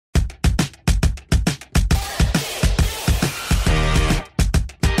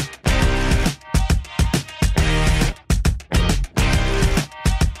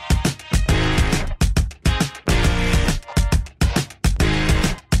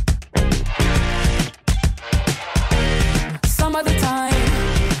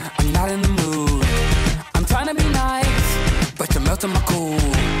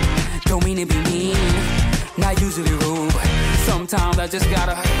I just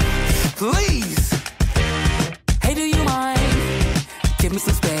gotta, please. Hey, do you mind? Give me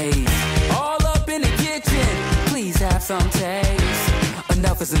some space. All up in the kitchen, please have some taste.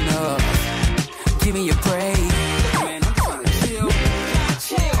 Enough is enough. Give me your praise. Man, I'm trying to chill.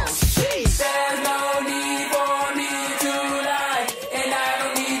 Chill, sheesh. There's no need for me to lie, and I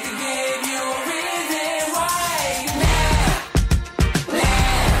don't need to give you a reason why.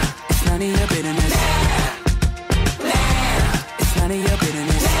 It's none of your business. It's none of your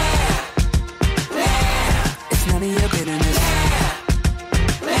business. It's none of your business.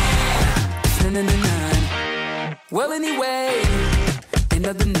 It's none. Well, anyway, in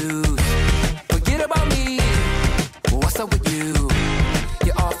other news, forget about me. What's up with you?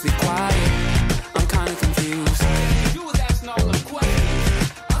 You're awfully quiet. I'm kinda confused. You was asking all them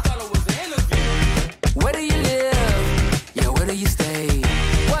questions. I thought it was an interview. Where do you live? Yeah, where do you stay?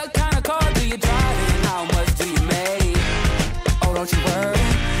 What kind of car do you drive and how much do you make? Oh, don't you worry,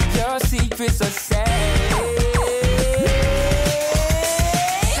 your secrets are safe.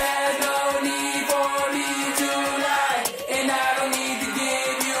 There's no need for me to lie, and I don't need to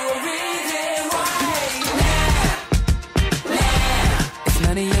give you a reason why. It's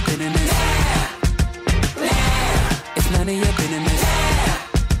none of your business. It's none of your business.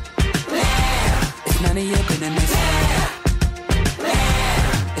 It's none of your business.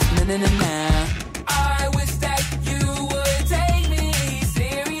 It's none. I wish that you would take me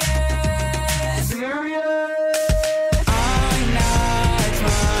serious. I'm not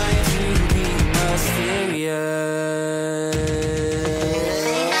trying to be mysterious.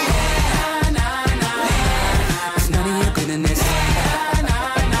 It's none of your business.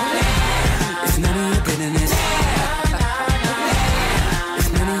 It's none of your business. It's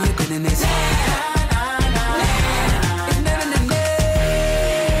none of your business.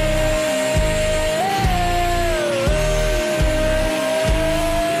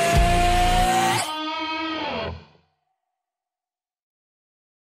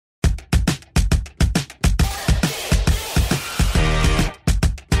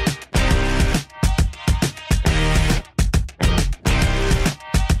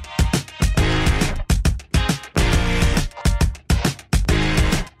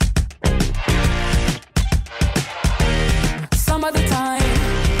 Some of the time,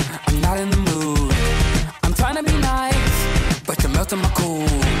 I'm not in the mood. I'm trying to be nice, but you're melting my cool.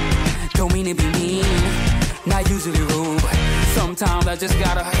 Don't mean to be mean, not usually rude. Sometimes I just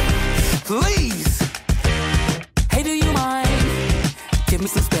gotta, please. Hey, do you mind? Give me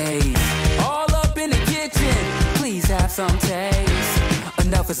some space. All up in the kitchen, please have some taste.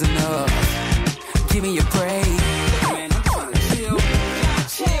 Enough is enough. Give me your praise. Man, I'm trying to chill.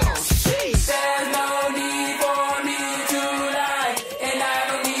 Chill, sheesh. There's no need for me to lie, and I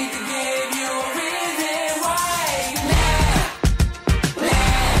don't need to give you a reason why.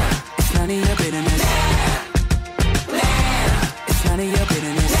 It's none of your business. It's none of your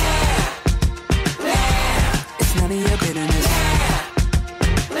business. It's none of your business.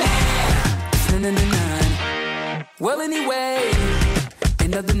 It's none. Well, anyway,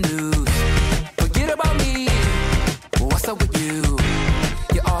 in other news, forget about me. What's up with you?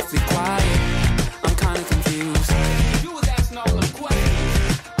 You're awfully quiet. I'm kinda confused. You was asking all them questions.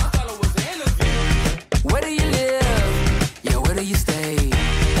 I thought it was an interview. Where do you live? Yeah, where do you stay?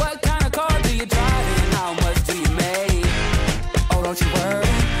 What kind of car do you drive and how much do you make? Oh, don't you worry,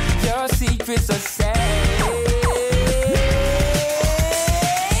 your secrets are safe.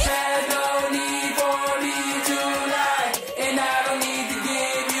 There's no need for me to lie, and I don't need to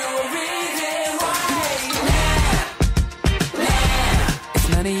give you a reason why. It's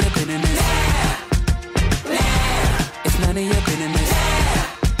none of your business. It's none of your business.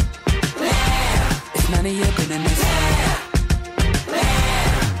 It's none of your business.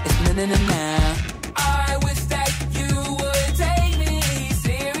 It's none. I wish that you would take me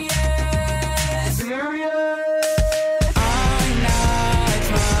serious. I'm not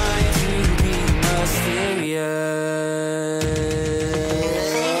trying to be mysterious.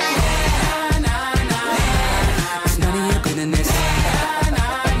 It's none of your business.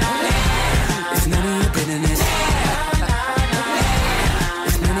 It's none of your business.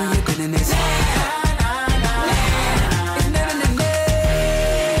 It's none of your business. It's none.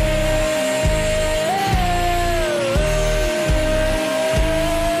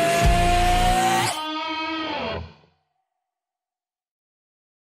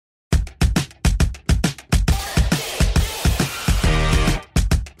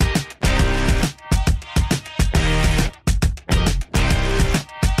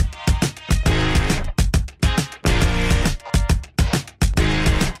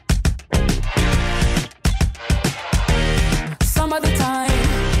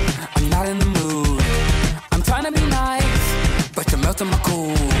 melting my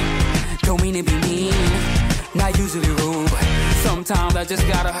cool. Don't mean to be mean, not usually rude. Sometimes I just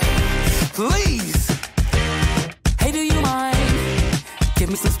gotta, please. Hey, do you mind? Give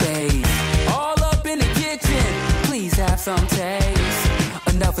me some space. All up in the kitchen, please have some taste.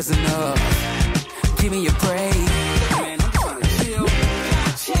 Enough is enough. Give me a break. Man, I'm trying to chill.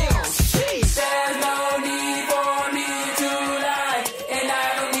 Chill, sheesh. There's no need for me to lie, and I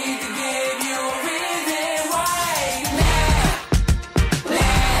don't need to give you a reason why.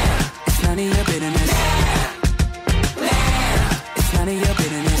 It's none of your business. It's none of your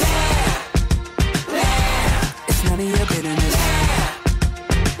business. It's none of your business.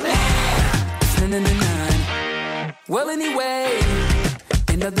 It's none. Well, anyway,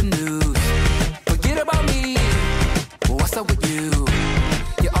 end of the news. Forget about me. Well, what's up with you?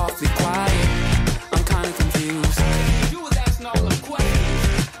 You're awfully quiet. I'm kinda confused. You was asking all them questions.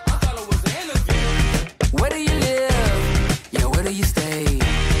 I thought it was an interview. Where do you live? Yeah, where do you stay?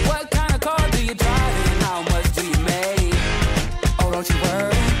 What kind of car do you drive and how much do you make? Oh, don't you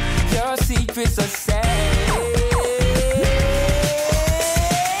worry, your secrets are safe.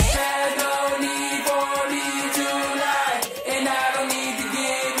 There's no need for me to lie, and I don't need to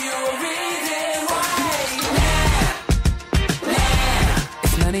give you a reason why.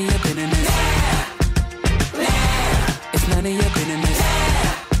 It's none of your business. It's none of your business.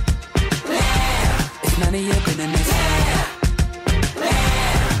 It's none of your business.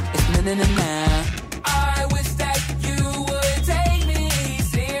 It's none. I wish that you would take me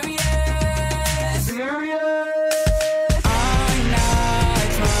serious. I'm not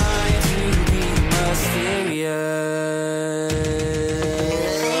trying to be mysterious.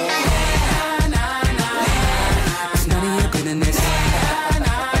 It's none of your business.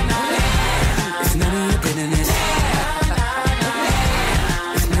 It's none of your business.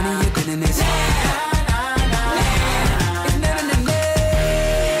 It's none of your business.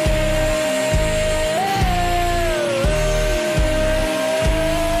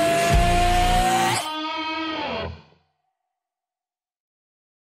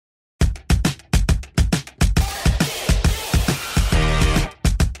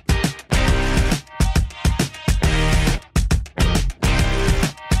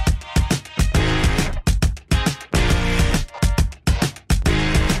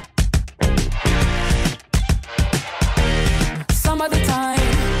 It's some other time,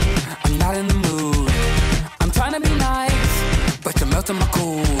 I'm not in the mood. I'm trying to be nice, but you're melting my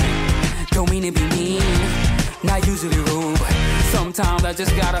cool. Don't mean to be mean, not usually rude. Sometimes I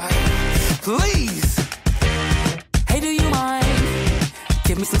just gotta, please. Hey, do you mind?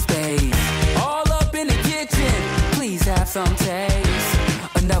 Give me some space. All up in the kitchen, please have some taste.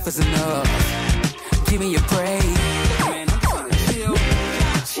 Enough is enough. Give me a break. Man, I'm trying to chill.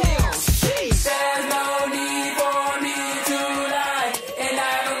 Chill, sheesh. There's no need for me to lie, and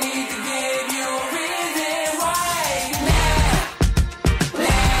I don't need to give you a reason why.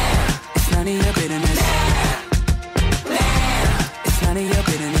 It's none of your business. It's none of your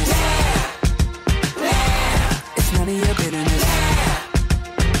business. It's none of your business.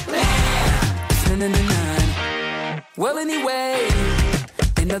 It's none. Well, anyway,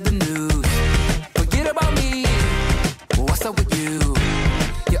 end of the news. Forget about me. Well, what's up with you?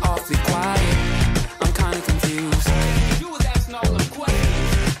 You're awfully quiet. I'm kinda confused. You was asking all them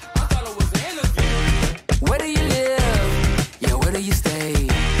questions. I thought it was an interview. Where do you live? Yeah, where do you stay?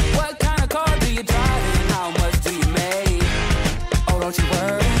 What kind of car do you drive and how much do you make? Oh, don't you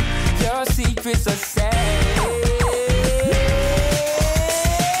worry, your secrets are safe.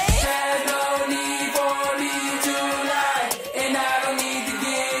 There's no need for me to lie, and I don't need to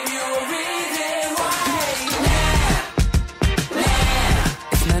give you a reason why.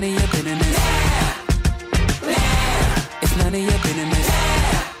 It's none of your business. It's none of your business.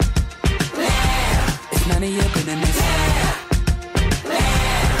 It's none of your business.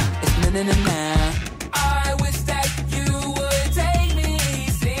 It's none. I wish that you would take me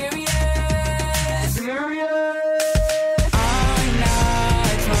serious. I'm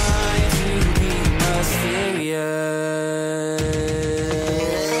not trying to be mysterious.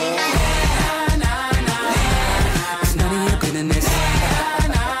 It's none of your business.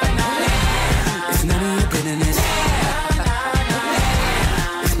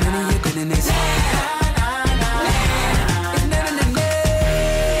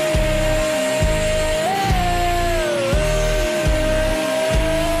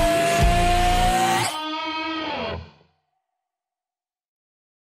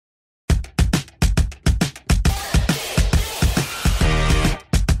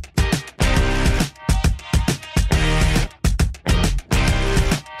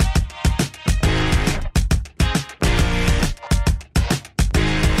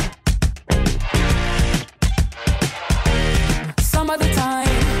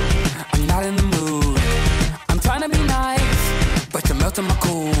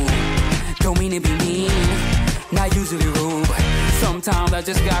 cool. Don't mean to be mean, not usually rude, but sometimes I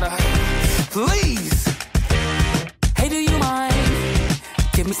just gotta. Please, hey, do you mind?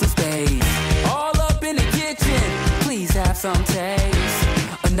 Give me some space. All up in the kitchen, please have some taste.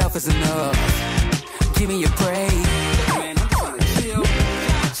 Enough is enough. Give me a break. Man, I'm trying to chill.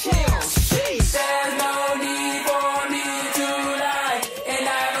 Chill. Sheesh. There's no need for me to lie, and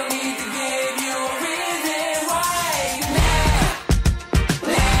I don't need to give you a reason why. Nah,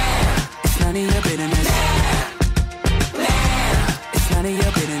 it's none of your business. Nah, it's none of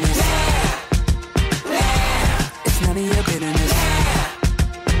your business. Nah, it's none of your business.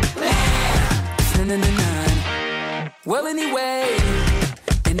 Nah, it's none. Well, anyway,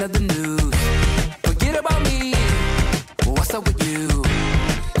 end of the news. Forget about me. What's up with you?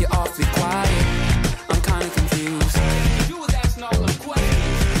 You're awfully quiet. I'm kinda confused. You was asking all them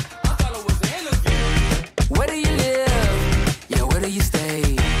questions. I thought it was an interview. Where do you live? Yeah, where do you stay?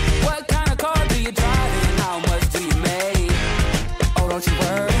 What kind of car do you drive and how much do you make? Oh, don't you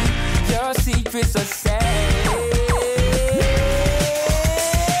worry, your secrets are safe.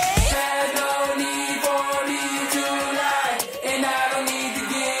 There's no need for me to lie, and I don't need to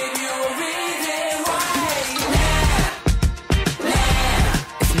give you a reason why.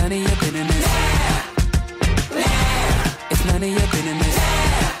 It's none of your business. It's none of your business.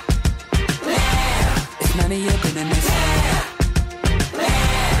 It's none of your business.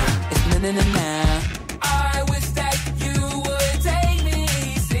 It's none. I wish that you would take me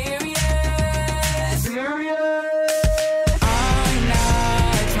serious. I'm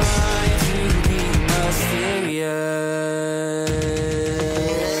not trying to be mysterious.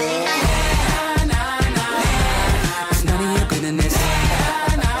 It's none of your business.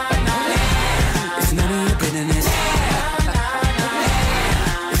 It's none of your business.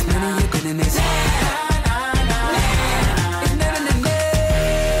 It's none of your business. It's none of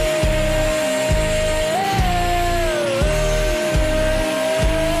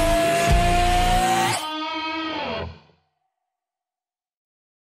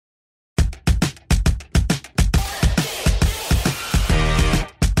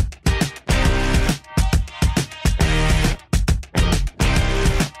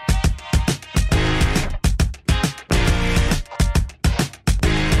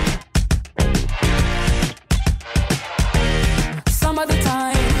Some of the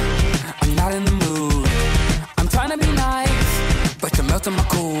time, I'm not in the mood. I'm trying to be nice, but you're melting my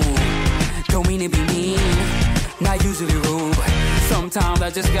cool. Don't mean to be mean, not usually rude, but sometimes I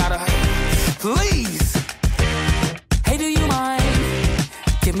just gotta. Please, hey, do you mind?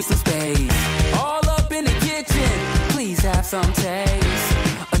 Give me some space. All up in the kitchen, please have some taste.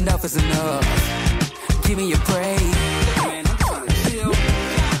 Enough is enough. Give me a break. Man, I'm trying to chill.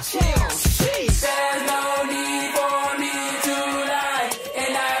 Chill. Sheesh. There's no need for me to lie,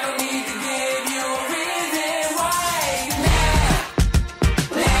 and I don't need to give you a reason why.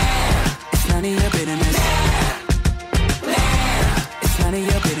 It's none of your business. It's none of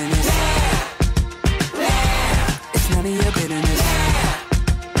your business. It's none of your business.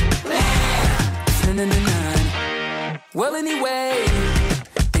 It's none. Well, anyway,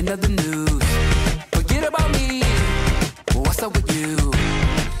 end of the news. Forget about me. What's up with you?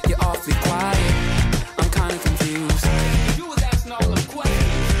 You're awfully quiet. I'm kinda confused. You was asking all them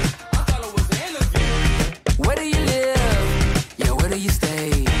questions. I thought it was an interview. Where do you live? Yeah, where do you stay?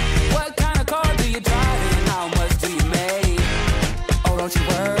 What kind of car do you drive and how much do you make? Oh, don't you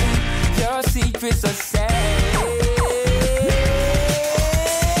worry, your secrets are safe.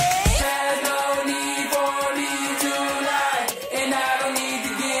 There's no need for me to lie, and I don't need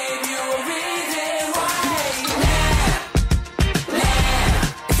to give you a reason why.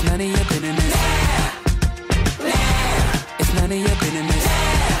 It's none of your business. It's none of your business.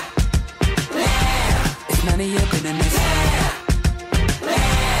 It's none of your business.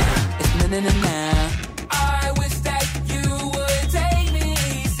 It's none. I wish that you would take me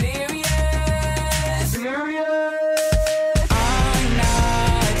serious. I'm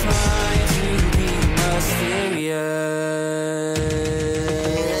not trying to be mysterious.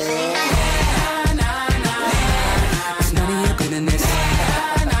 It's none of your business.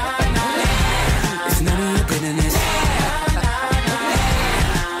 It's none of your business.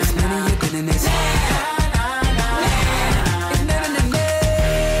 It's none of your business. It's none.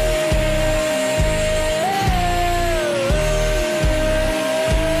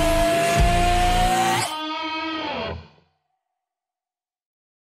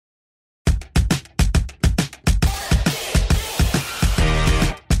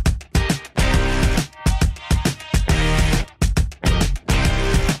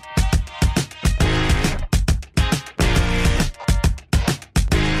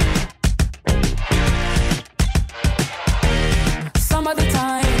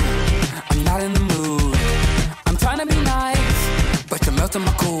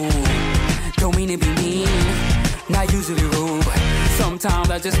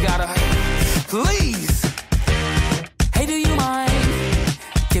 I just gotta, please. Hey, do you mind?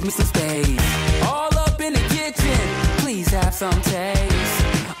 Give me some space. All up in the kitchen, please have some taste.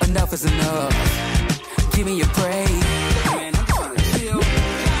 Enough is enough. Give me your praise. Man, I'm trying to chill.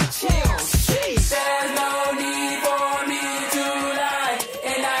 Chill, sheesh. There's no need for me to lie,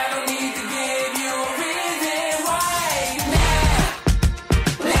 and I don't need to give you a reason why.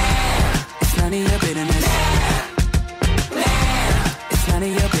 Nah, it's none of your business. It's none of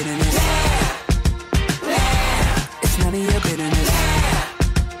your business. It's none of your business.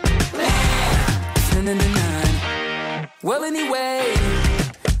 It's none. Well, anyway,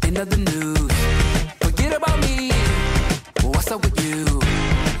 end of the news. Forget about me. What's up with you?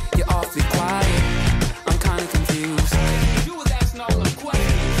 You're awfully quiet. I'm kinda confused. You was asking all them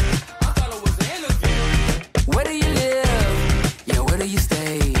questions. I thought it was an interview. Where do you live? Yeah, where do you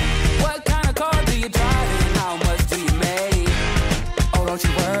stay? What kind of car do you drive and how much do you make? Oh, don't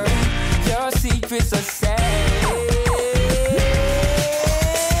you worry, your secrets are safe.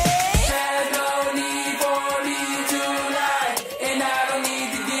 There's no need for me to lie, and I don't need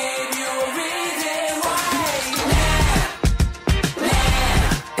to give you a reason why.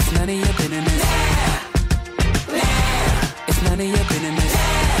 It's none of your business. It's none of your business.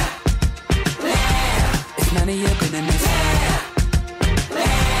 It's none of your business.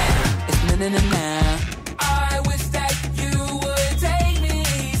 It's none of now. I wish that you would take me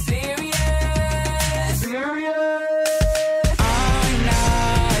serious. Serious? I'm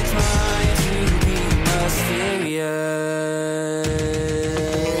not trying to be mysterious.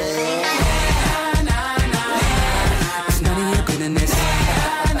 It's none of your business.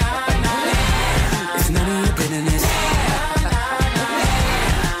 It's none of your business.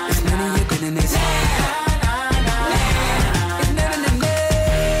 It's none of your business. It's none of the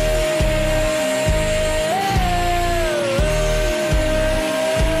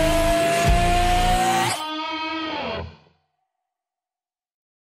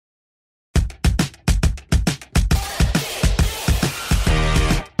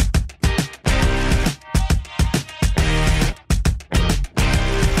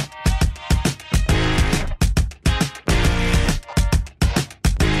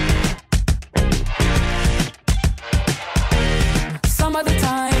some of the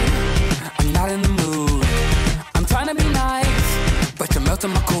time, I'm not in the mood. I'm trying to be nice, but you're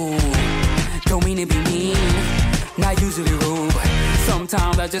melting my cool. Don't mean to be mean, not usually rude, but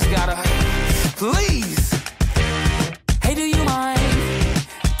sometimes I just gotta, please. Hey, do you mind?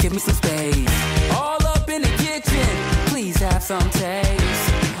 Give me some space. All up in the kitchen, please have some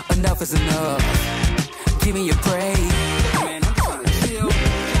taste. Enough is enough. Give me your praise. Man, I'm trying to chill.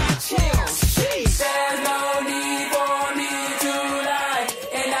 Chill, sheesh. There's no need for me to lie,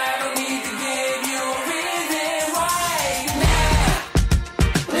 and I don't need to give you a reason why.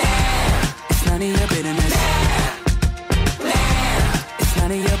 It's none of your business. It's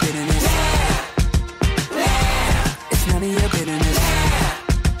none of your business. It's none of your business.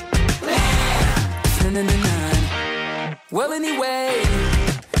 It's none. Well, anyway,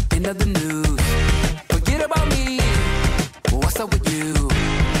 end of the news. Forget about me. What's up with you?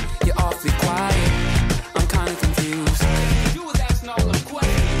 You're awfully quiet. I'm kinda confused. You was asking all them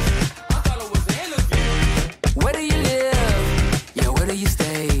questions. I thought it was an interview. Where do you live? Yeah, where do you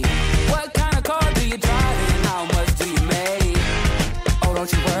stay? What kind of car do you drive and how much do you make? Oh,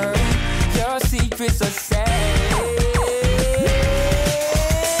 don't you worry, your secrets are safe.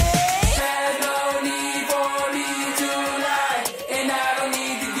 There's no need for me to lie, and I don't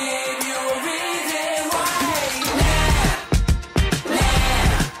need to give you a reason why.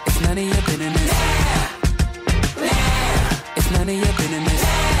 It's none of your business. It's none of your business.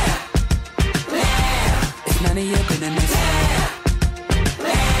 It's none of your business.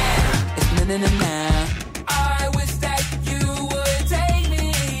 It's none of now. I wish that you would take me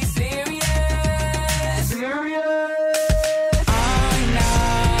serious. Serious? I'm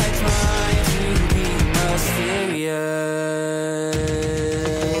not trying to be mysterious.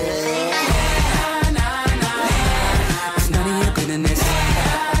 It's none of your business.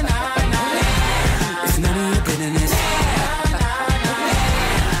 It's none of your business.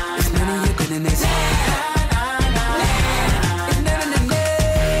 It's none of your business. It's none of the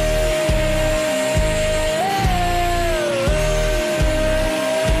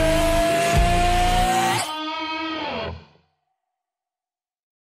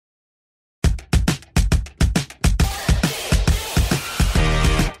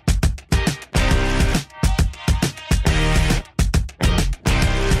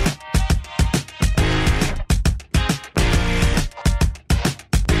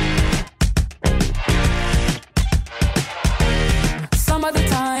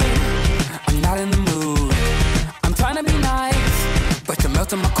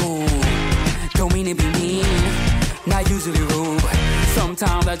melting my cool. Don't mean to be mean, not usually rude.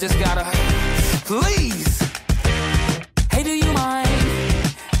 Sometimes I just gotta, please. Hey, do you mind?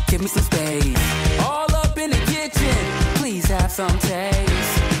 Give me some space. All up in the kitchen, please have some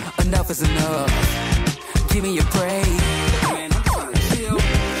taste. Enough is enough. Give me your praise. Man, I'm trying to chill.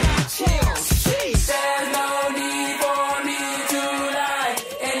 Chill, sheesh. There's no need for me to lie,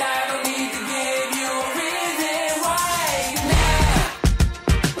 and I don't need to give you a reason why.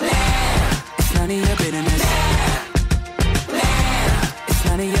 It's none of your bitterness. It's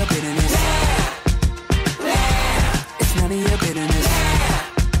none of your bitterness. It's none of your bitterness.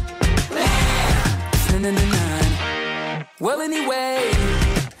 It's none. Well, anyway,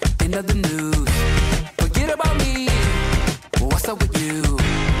 end of the news. Forget about me. What's up with you?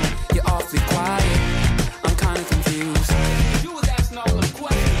 You're awfully quiet. I'm kinda confused. You was asking all them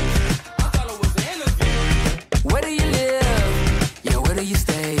questions. I thought it was an interview. Where do you live? Yeah, where do you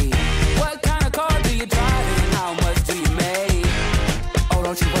stay? What kind of car do you drive and how much do you make? Oh,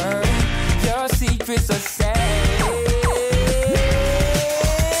 don't you worry, your secrets are safe.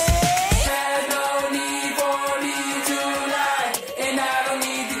 There's no need for me to lie, and I don't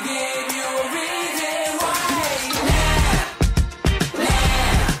need to give you a reason why.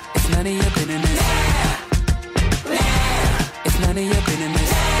 It's none of your business. It's none of your business.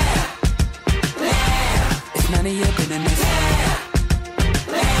 It's none of your business.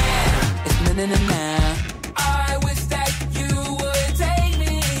 It's none. I wish that you would take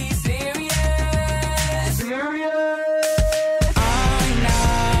me serious. I'm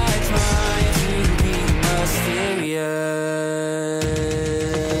not trying to be mysterious.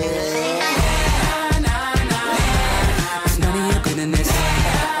 It's none of your business.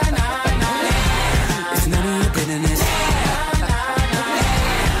 It's none of your business.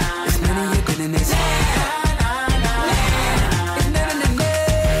 It's none of your business.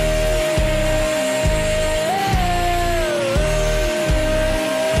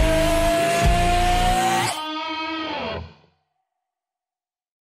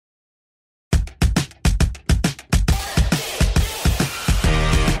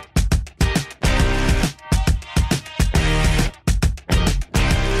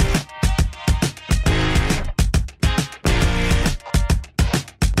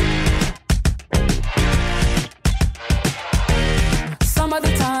 It's some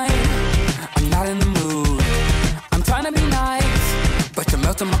other time, I'm not in the mood. I'm trying to be nice, but you're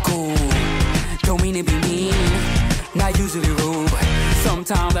melting my cool. Don't mean to be mean, not usually rude.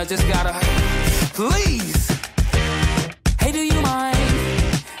 Sometimes I just gotta, please. Hey, do you mind?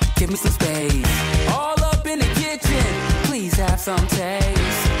 Give me some space. All up in the kitchen, please have some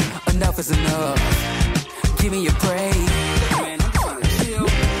taste. Enough is enough. Give me your praise. Man, I'm trying to chill.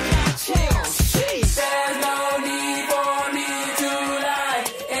 Chill, sheesh. There's no need for me to lie,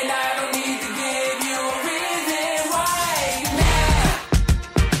 and I don't need to give you a reason why.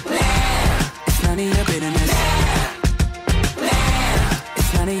 It's none of your business. It's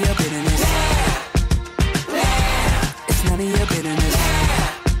none of your business. It's none of your business.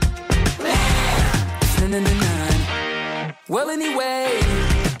 It's none. Well, anyway,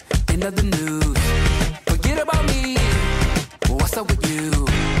 end of the news. Forget about me. What's up with you?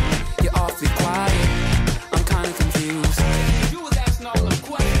 You're awfully quiet. I'm kinda confused. You was asking all them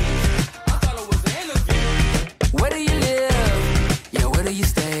questions. I thought it was an interview. Where do you live? Yeah, where do you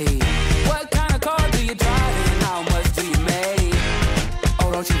stay? What kind of car do you drive and how much do you make? Oh,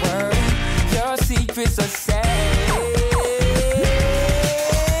 don't you worry, your secrets are safe.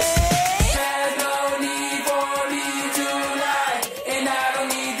 There's no need for me to lie, and I don't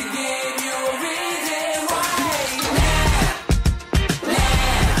need to give you a reason why.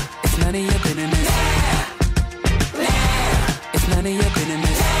 It's none of your business. It's none of your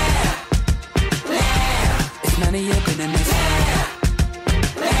business. It's none of your business.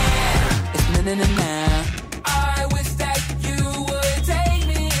 It's none. I wish that you would take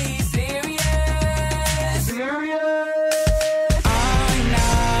me serious.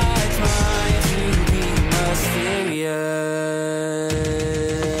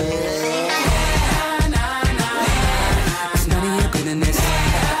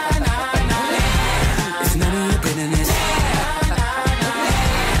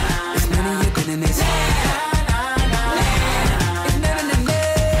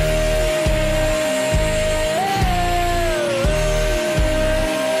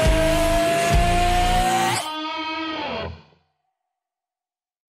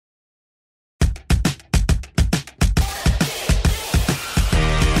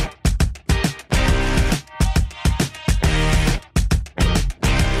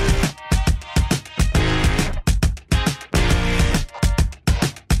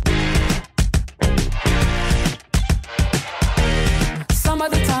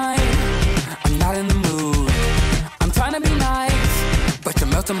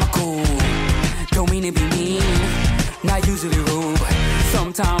 melting my cool. Don't mean to be mean, not usually rude.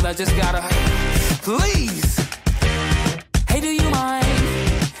 Sometimes I just gotta, please. Hey, do you mind?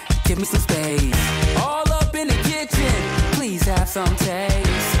 Give me some space. All up in the kitchen, please have some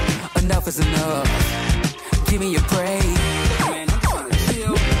taste. Enough is enough. Give me a break. Man, I'm trying to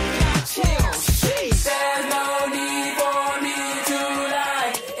chill. Chill, sheesh. There's no need for me to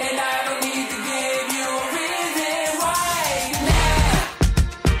lie, and I don't need to give you a reason why.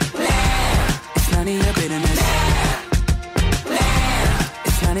 It's none of your bitterness.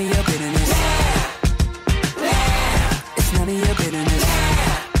 It's none of your bitterness. It's none of your bitterness.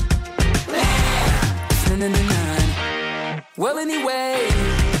 It's none. Well, anyway,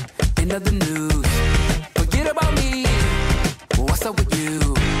 end of the news. Forget about me. What's up with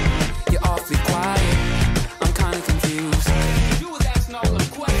you? You're awfully quiet. I'm kinda confused. You was asking all the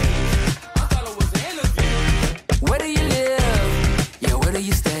questions. I thought it was an interview. Where do you live? Yeah, where do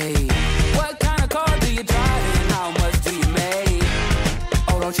you stay? What kind of car do you drive and how much do you make?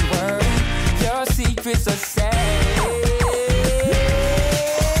 Oh, don't you worry, your secrets are safe.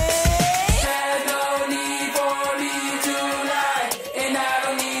 There's no need for me to lie, and I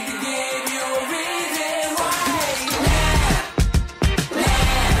don't need to give you a reason why.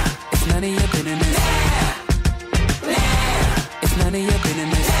 It's none of your bitterness. It's none of your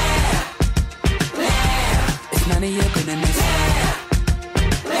bitterness. It's none of your bitterness.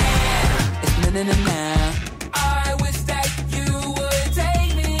 It's none. I wish that you would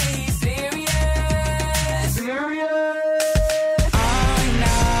take me serious. I'm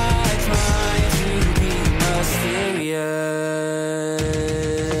not trying to be mysterious.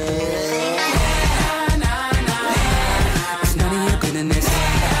 It's none of your bitterness.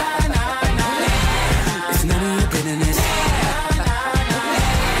 It's none of your bitterness.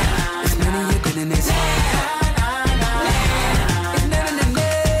 It's none of your bitterness.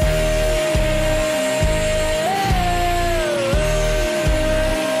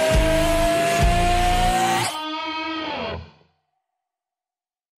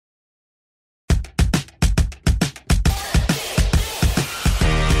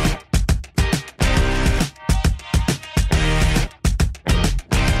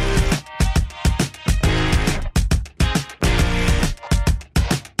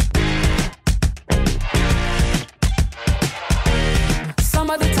 It's some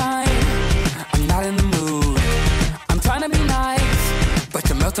other time, I'm not in the mood. I'm trying to be nice, but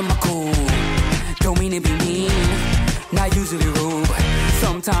you're melting my cool. Don't mean to be mean, not usually rude.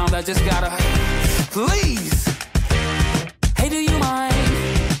 Sometimes I just gotta, please. Hey, do you mind?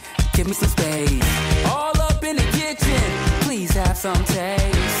 Give me some space. All up in the kitchen, please have some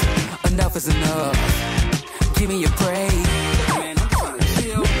taste. Enough is enough. Give me a break. Man, I'm trying to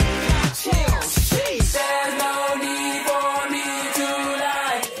chill. Chill, sheesh. There's no need for me to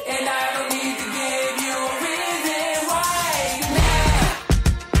lie, and I don't need to give you a reason why.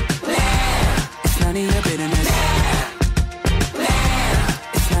 It's none of your bitterness.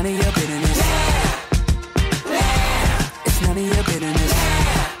 It's none of your bitterness. It's none of your bitterness.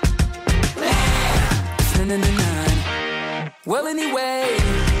 It's none. Well, anyway,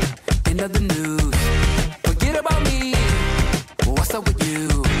 end of the news. Forget about me. What's up with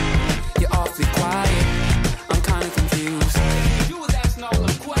you? You're awfully quiet. I'm kinda confused. You was asking all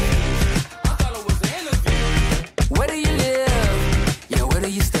the questions. I thought it was an interview. Where do you live? Yeah, where do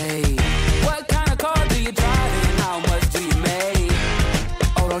you stay? What kind of car do you drive and how much do you make?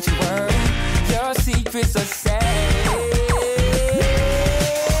 Oh, don't you worry, your secrets are safe.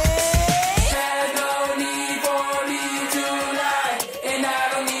 There's no need for me to lie, and I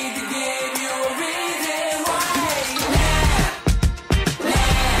don't need to give you a reason why.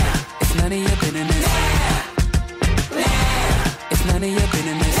 It's none of your bitterness. It's none of your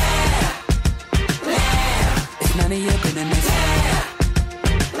bitterness. It's none of your bitterness.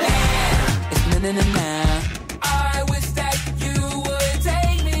 It's none. I wish that you would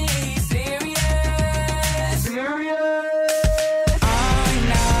take me serious. I'm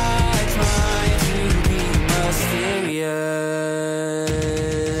not trying to be mysterious.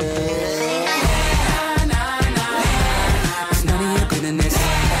 It's none of your bitterness.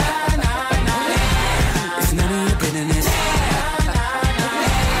 It's none of your bitterness.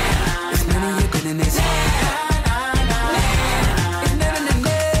 It's none of your bitterness. It's none.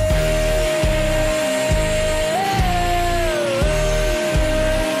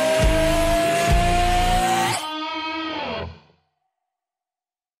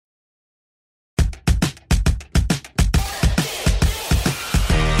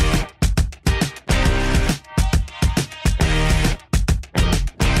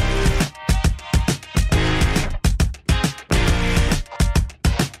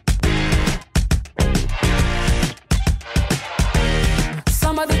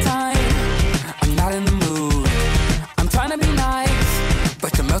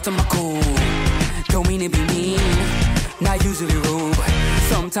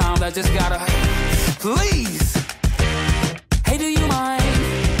 Sometimes I just gotta, please. Hey, do you mind?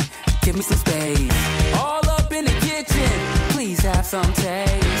 Give me some space. All up in the kitchen, please have some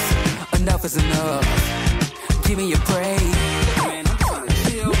taste. Enough is enough. Give me a break. Man, I'm trying to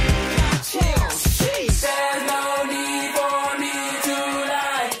chill. Chill, sheesh. There's no need for me to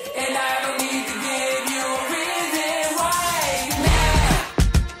lie, and I don't need to give you a reason why.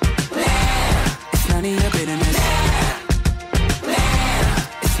 It's none of your business.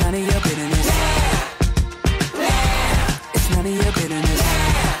 It's none of your business. It's none of your business.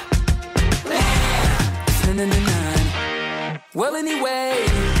 It's none. Well, anyway,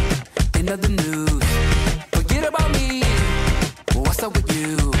 in other news, forget about me. What's up with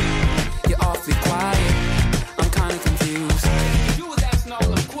you? You're awfully quiet. I'm kinda confused. You was asking all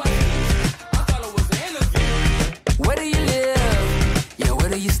them questions. I thought it was an interview. Where do you live? Yeah, where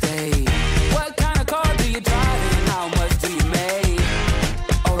do you stay? What kind of car do you drive and how much do you make?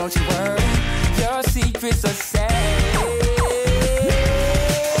 Oh, don't you worry, your secrets are safe.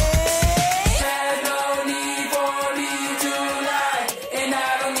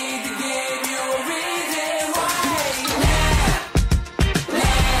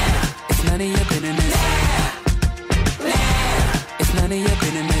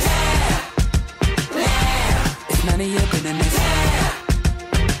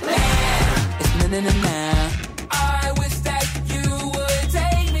 I wish that you would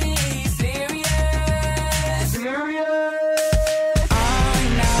take me serious. Serious? I'm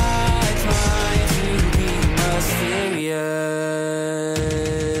not trying to be mysterious.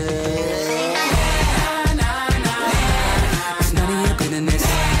 It's none of your business.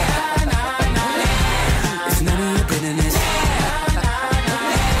 It's none of your business.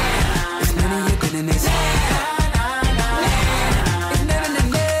 It's none of your business.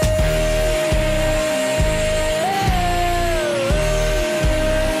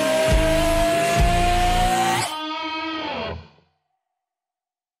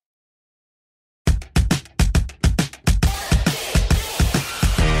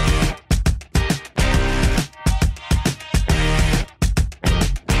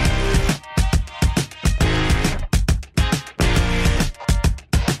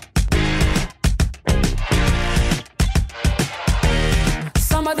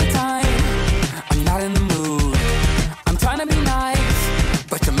 Some other time, I'm not in the mood. I'm trying to be nice,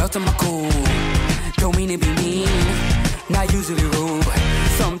 but you're melting my cool. Don't mean to be mean, not usually rude, but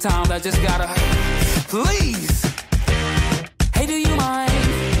sometimes I just gotta, please. Hey, do you mind?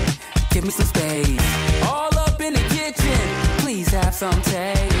 Give me some space. All up in the kitchen, please have some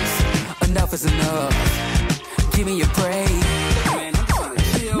taste. Enough is enough. Give me a break. Man, I'm trying to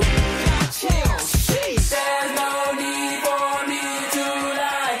chill. Chill, sheesh. There's no need for me to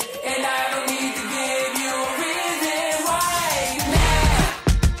lie, and I don't need to give you a reason why.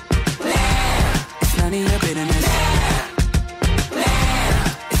 It's none of your business.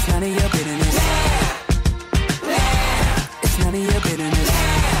 It's none of your business. It's none of your business.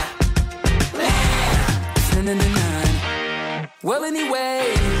 It's none. Well, anyway,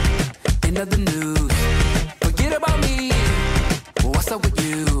 in other news, forget about me. What's up with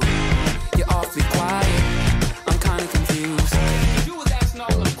you? You're awfully quiet. I'm kinda confused. You was asking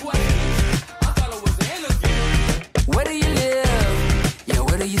all them questions. I thought it was an interview. Where do you live? Yeah,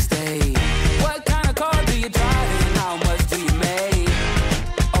 where do you stay? What kind of car do you drive and how much do you make?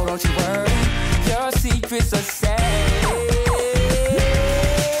 Oh, don't you worry, your secrets are safe.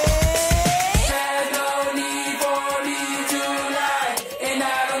 There's no need for me to lie, and I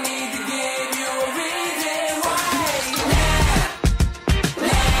don't need to give you a reason why.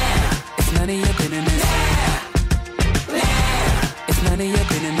 It's none of your business. It's none of your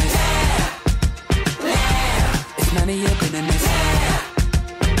business. It's none of your business.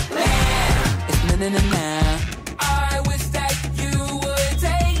 It's none. I wish that you would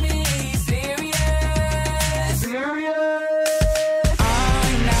take me serious. Serious?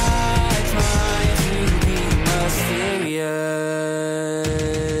 I'm not trying to be mysterious.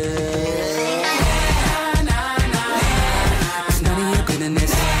 It's none of your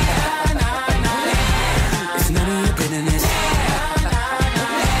business. It's none of your business.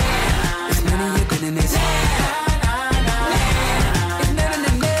 It's none of your business. It's none.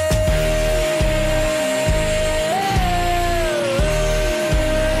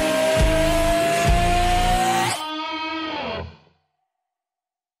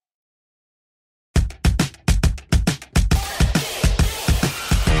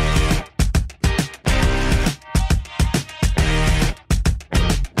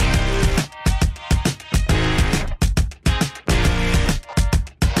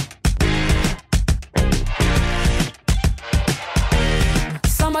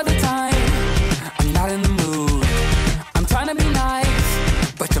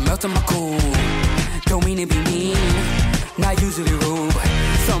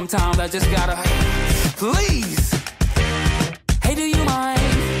 I just gotta, please. Hey, do you mind?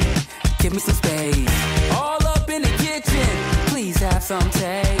 Give me some space. All up in the kitchen, please have some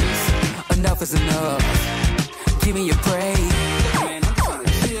taste. Enough is enough. Give me your praise. Man, I'm trying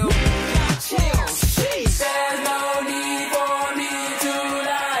to chill. Chill, sheesh. There's no need for me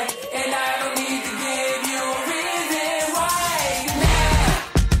tonight, and I don't need to give you a reason why.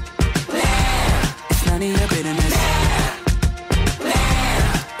 It's none of your business.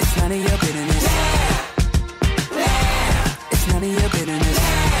 It's none of your business. It's none of your business.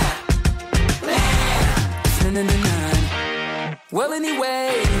 It's none. Well, anyway,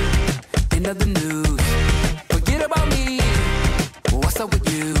 end of the news. Forget about me. What's up with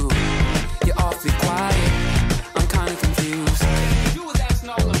you? You're awfully quiet. I'm kinda confused. You was asking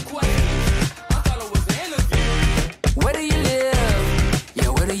all those questions. I thought it was an interview. Where do you live? Yeah,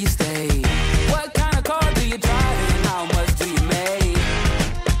 where do you stay? What kind of car do you drive and how much do you make?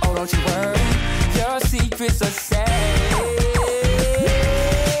 Oh, don't you worry, your secrets are safe.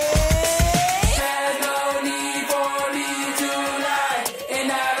 There's no need for me tonight, and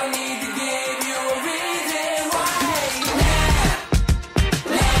I don't need to give you a reason why.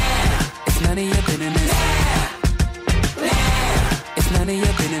 It's none of your business. It's none of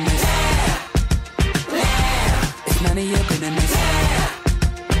your business. It's none of your business.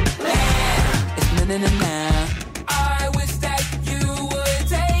 It's none. I wish that you would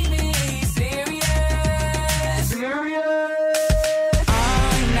take me serious. Serious?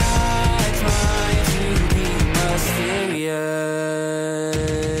 I'm not trying to be mysterious.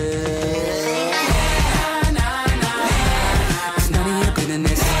 It's none of your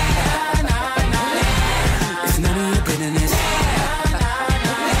business. It's none of your business.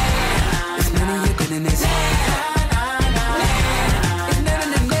 It's none of your business. It's none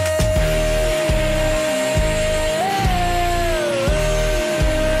of your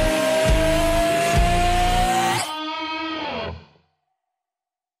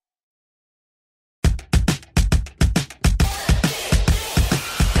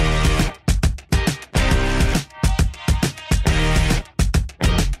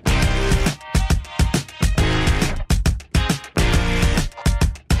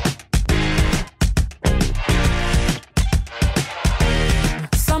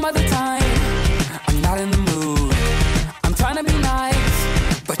Some of the time, I'm not in the mood. I'm trying to be nice,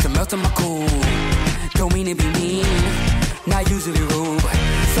 but you're melting my cool. Don't mean to be mean, not usually rude, but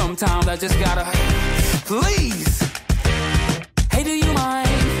sometimes I just gotta, please. Hey, do you mind?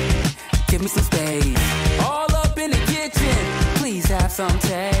 Give me some space. All up in the kitchen, please have some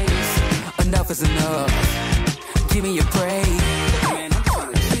taste. Enough is enough. Give me your praise. Man, I'm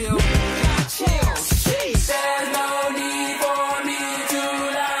trying to chill. Chill, sheesh. There's no need for me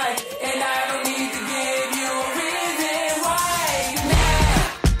tonight, and I don't need to give you a reason why.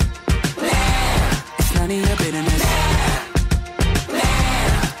 It's none of your business.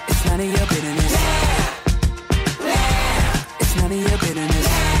 It's none of your business. It's none of your business.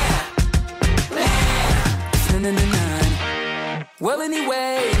 It's none. Well,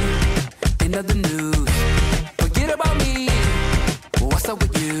 anyway, end of the news. Forget about me. What's up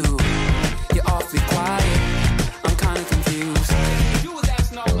with you? You're awfully quiet. I'm kinda confused. You was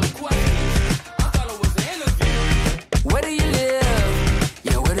asking all those questions. I thought it was an interview. Where do you live?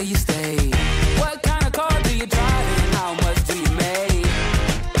 Yeah, where do you stay? What kind of car do you drive and how much do you make?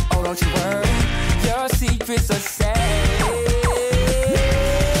 Oh, don't you worry, your secrets are safe.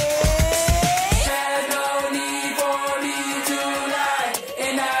 There's no need for me tonight,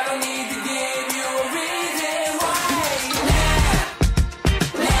 and I don't need to give you a reason why.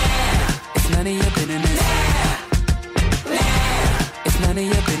 It's none of your business.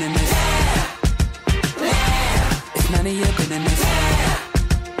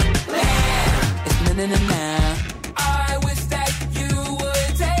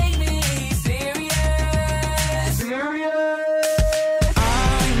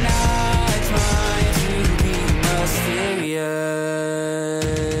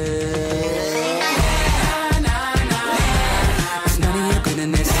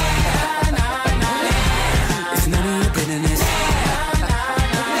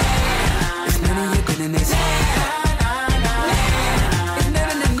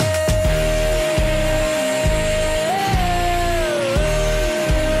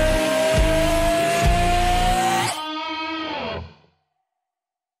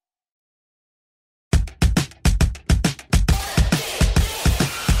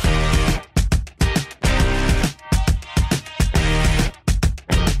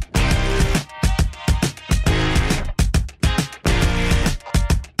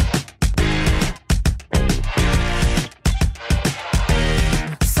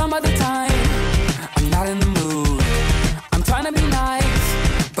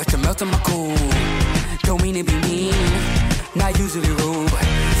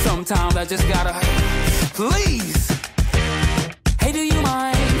 Sometimes I just gotta, please. Hey, do you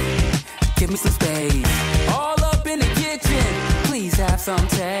mind? Give me some space. All up in the kitchen, please have some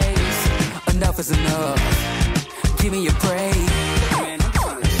taste. Enough is enough. Give me a break. Man, I'm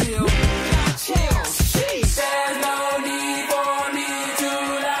trying to chill. Chill, sheesh. There's no need for me to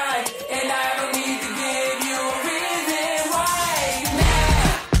lie, and I don't need to give you a reason why.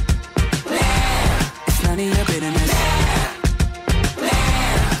 It's none of your bitterness.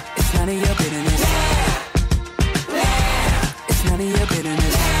 It's none of your bitterness. It's none of your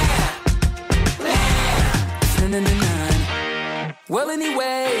bitterness. It's none. Well,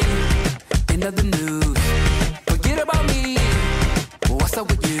 anyway, end of the news. Forget about me. What's up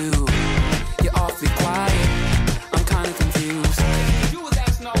with you? You're awfully quiet. I'm kinda confused. You was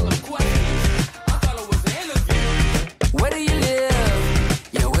asking all the questions. I thought it was an interview. Where do you live?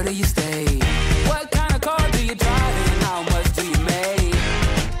 Yeah, where do you stay? What kind of car do you drive and how much do you make?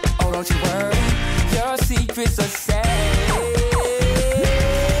 Oh, don't you worry, your secrets are safe.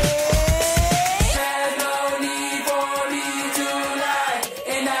 There's no need for me to lie,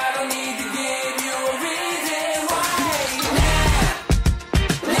 and I don't need to give you a reason why.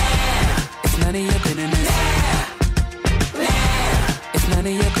 It's none of your bitterness. It's none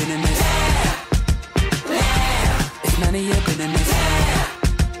of your bitterness. It's none of your bitterness.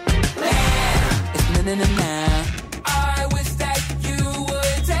 It's none. I wish that you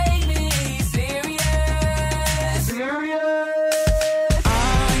would take me serious.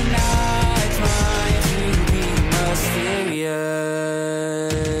 I'm not trying to be mysterious.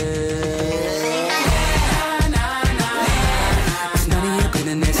 It's none of your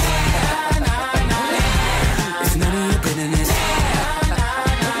bitterness. It's none of your bitterness.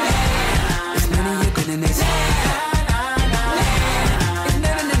 It's none of your bitterness.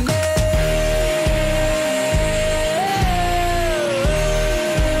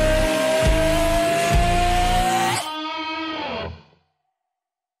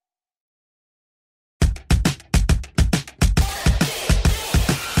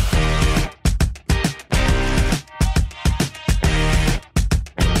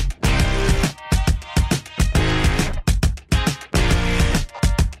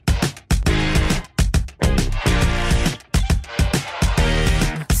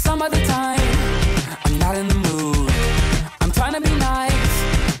 It's some other time, I'm not in the mood. I'm trying to be nice,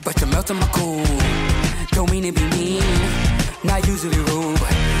 but you're melting my cool. Don't mean to be mean, not usually rude,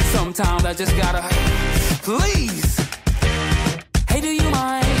 but sometimes I just gotta, please. Hey, do you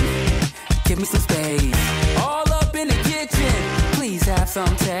mind? Give me some space. All up in the kitchen, please have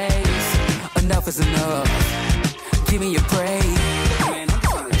some taste. Enough is enough. Give me a break. Man, I'm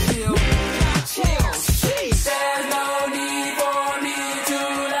trying to chill. Chill, sheesh. There's no need for me to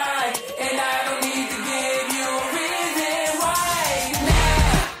lie, and I don't need to give you a reason why.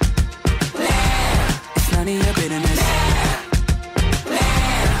 It's none of your bitterness.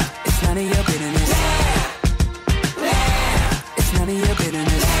 It's none of your bitterness. It's none of your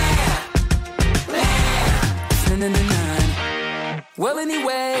bitterness. It's none. Well,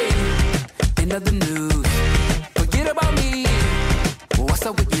 anyway, end of the news. Forget about me. What's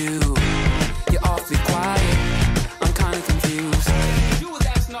up with you? You're awfully quiet. I'm kinda confused. You was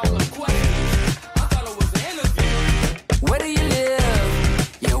asking all the questions. I thought it was an interview. Where do you live?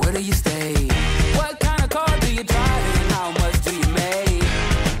 Yeah, where do you stay? What kind of car do you drive and how much do you make?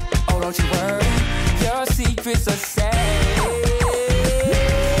 Oh, don't you worry, your secrets are safe.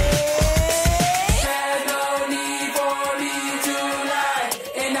 There's no need for me to lie,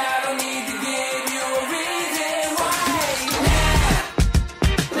 and I don't need to give you a reason why.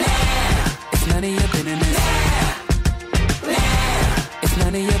 It's none of your bitterness. It's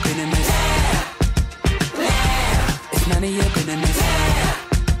none of your bitterness. It's none of your bitterness.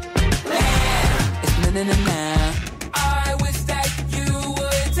 It's none. I wish that you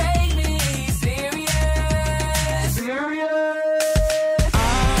would take me serious.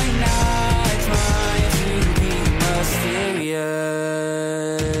 I'm not trying to be mysterious.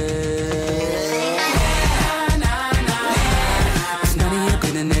 It's none of your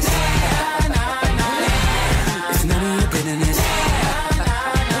bitterness. It's none of your bitterness.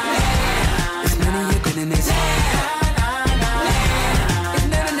 It's none of your bitterness. It's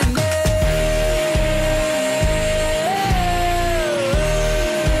none.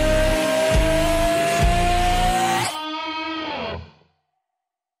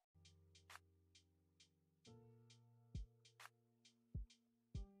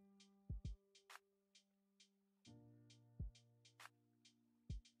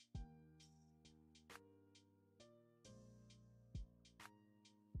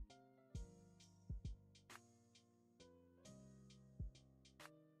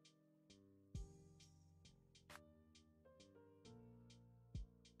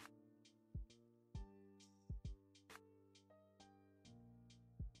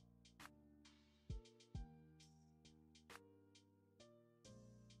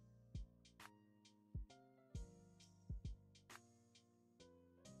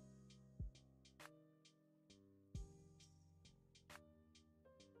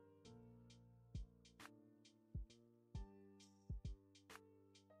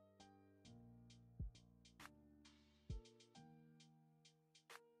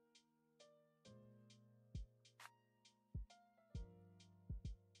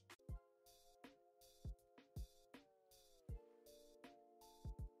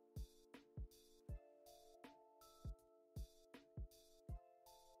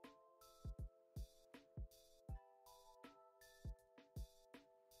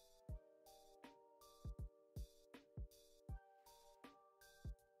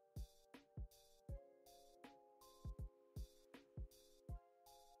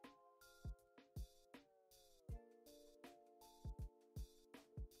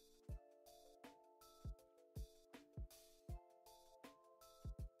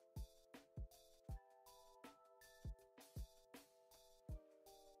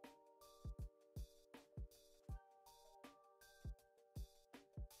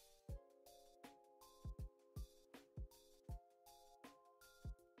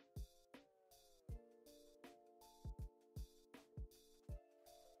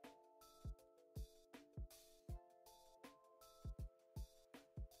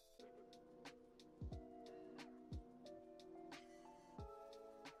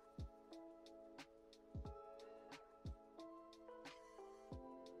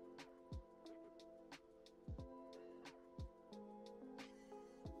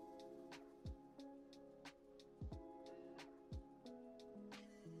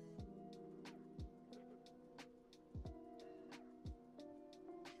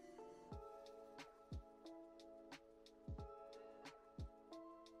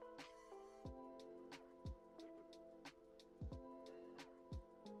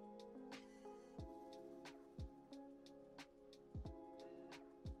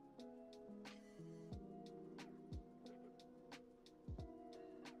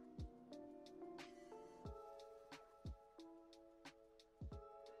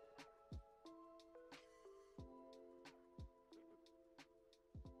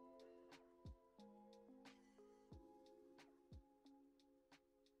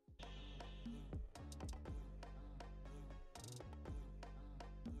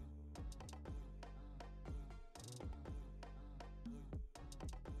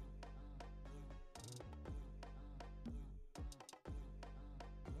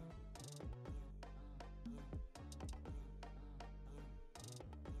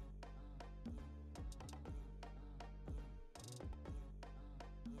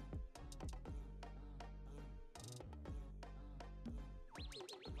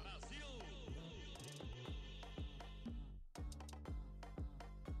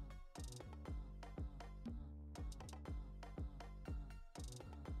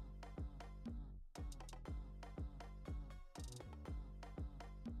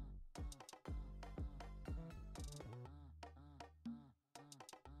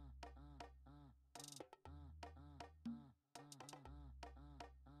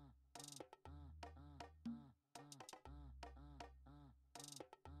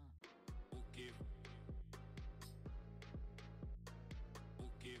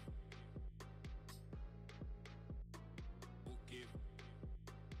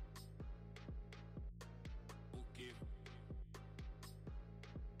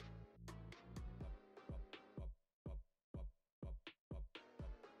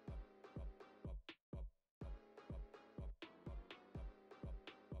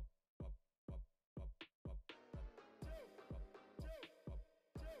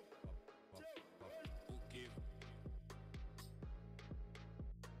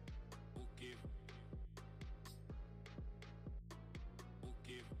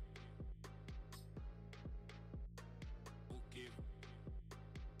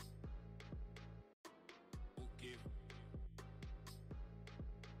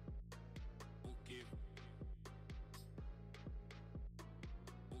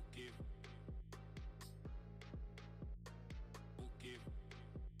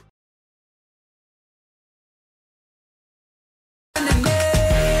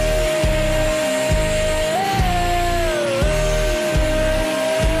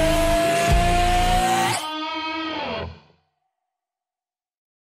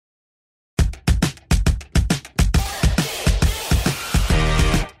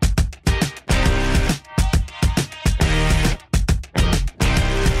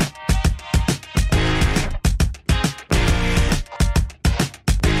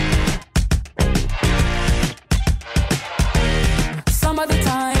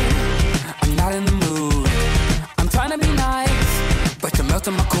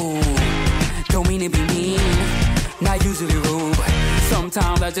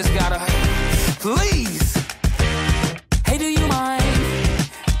 Sometimes I just gotta, please. Hey, do you mind?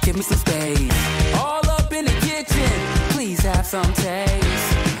 Give me some space. All up in the kitchen, please have some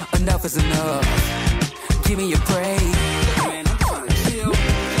taste. Enough is enough. Give me a break. Man, I'm trying to chill.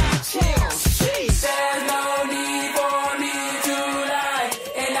 Chill, sheesh. There's no need for me to lie,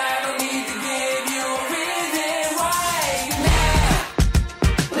 and I don't need to give you a reason why.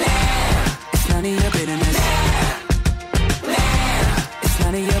 Nah, it's none of your business. Nah, it's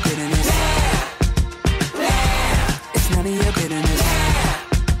none of your business. Nah, it's none of your business.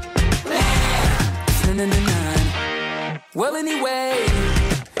 Nah, it's none. Well, anyway,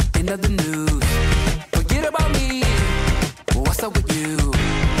 end of the news. Forget about me. What's up with you?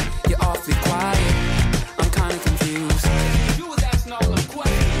 You're awfully quiet. I'm kinda confused. You was asking all them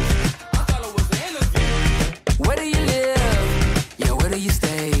questions. I thought it was an interview. Where do you live? Yeah, where do you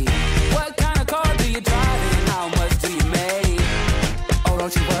stay? What kind of car do you drive and how much do you make? Oh,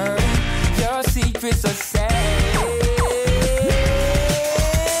 don't you worry, your secrets are safe.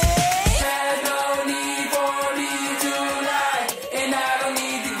 There's no need for me to lie, and I don't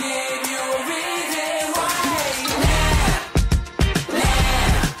need to give you a reason why.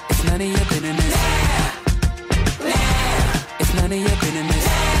 It's none of your business. It's none of your business.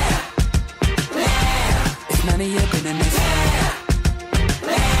 It's none of your business.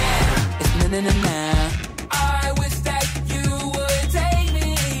 It's none. I wish that you would take me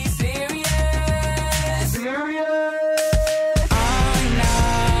serious. I'm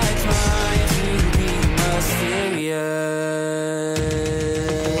not trying to be mysterious.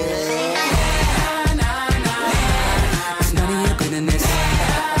 It's none of your business.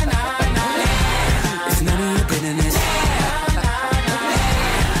 It's none of your business.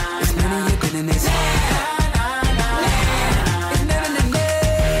 It's none of your business. It's none of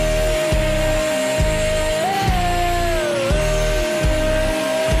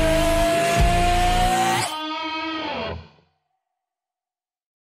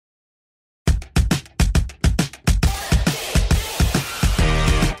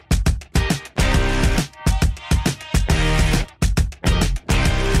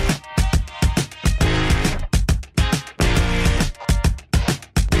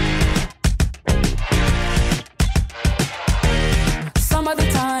Some other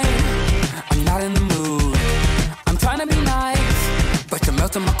time, I'm not in the mood. I'm trying to be nice, but you're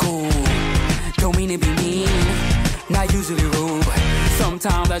melting my cool. Don't mean to be mean, not usually rude, but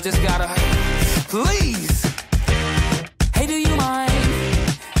sometimes I just gotta, please. Hey, do you mind?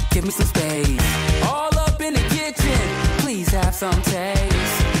 Give me some space. All up in the kitchen, please have some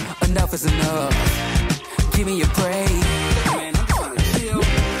taste. Enough is enough. Give me a break. Man, I'm trying to chill.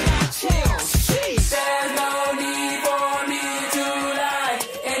 Chill, sheesh. There's no need for me to lie,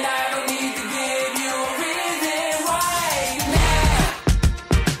 and I don't need to give you a reason why. Nah,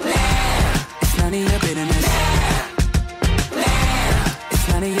 it's none of your business. It's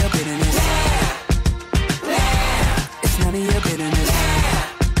none of your business. It's none of your business.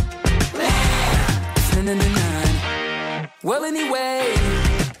 It's none. Well, anyway,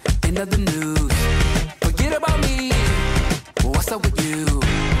 end of the news. Forget about me. What's up with you?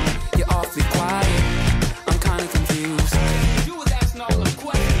 You're awfully quiet. I'm kinda confused. You was asking all them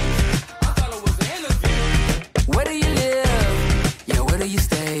questions. I thought it was an interview. Where do you live? Yeah, where do you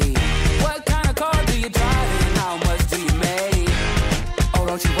stay? What kind of car do you drive and how much do you make? Oh,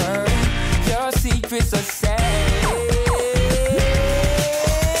 don't you worry, your secrets are safe.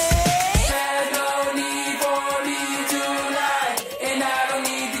 There's no need for me to lie, and I don't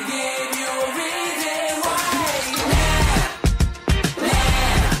need to give you a reason why.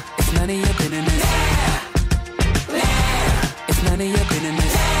 It's none of your business. It's none of your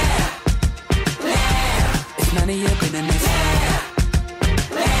business. It's none of your business.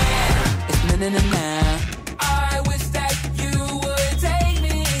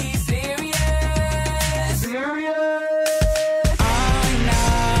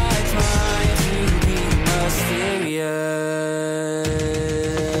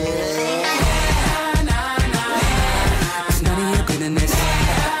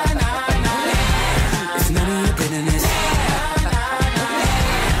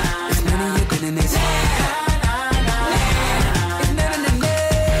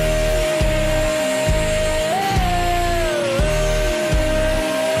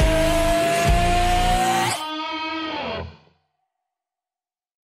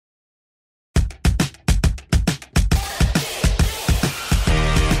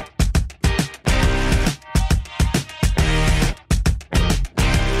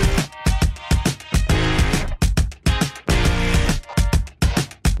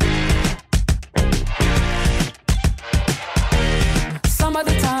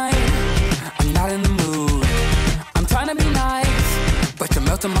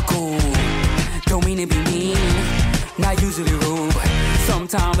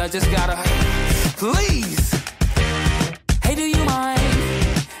 I just gotta, please. Hey, do you mind?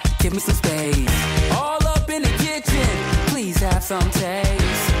 Give me some space. All up in the kitchen, please have some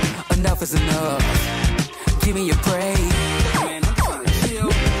taste. Enough is enough. Give me your praise. Man, I'm trying to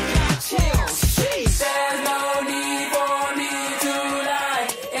chill. Chill. Sheesh. There's no need for me tonight,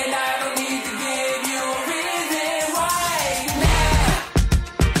 and I don't need to give you a reason why.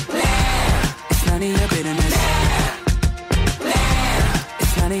 It's none of your bitterness.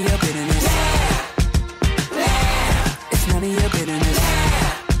 It's none of your bitterness. It's none of your bitterness.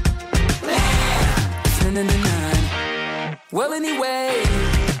 It's none. Well, anyway,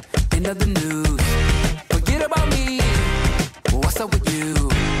 end of the news. Forget about me. What's up with you?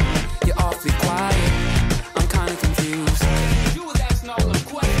 You're awfully quiet. I'm kinda confused. You was asking all those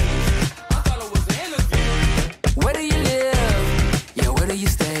questions. I thought it was an interview. Where do you live? Yeah, where do you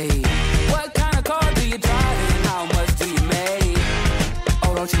stay? What kind of car do you drive and how much do you make?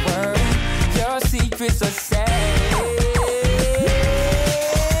 Oh, don't you worry, your secrets are safe.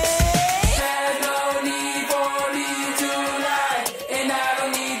 There's no need for me tonight, and I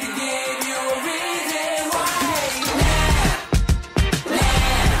don't need to give you a reason why.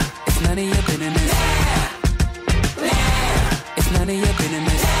 It's none of your business. It's none of your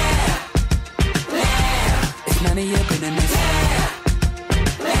business. It's none of your business.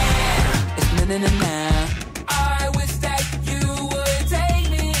 It's none of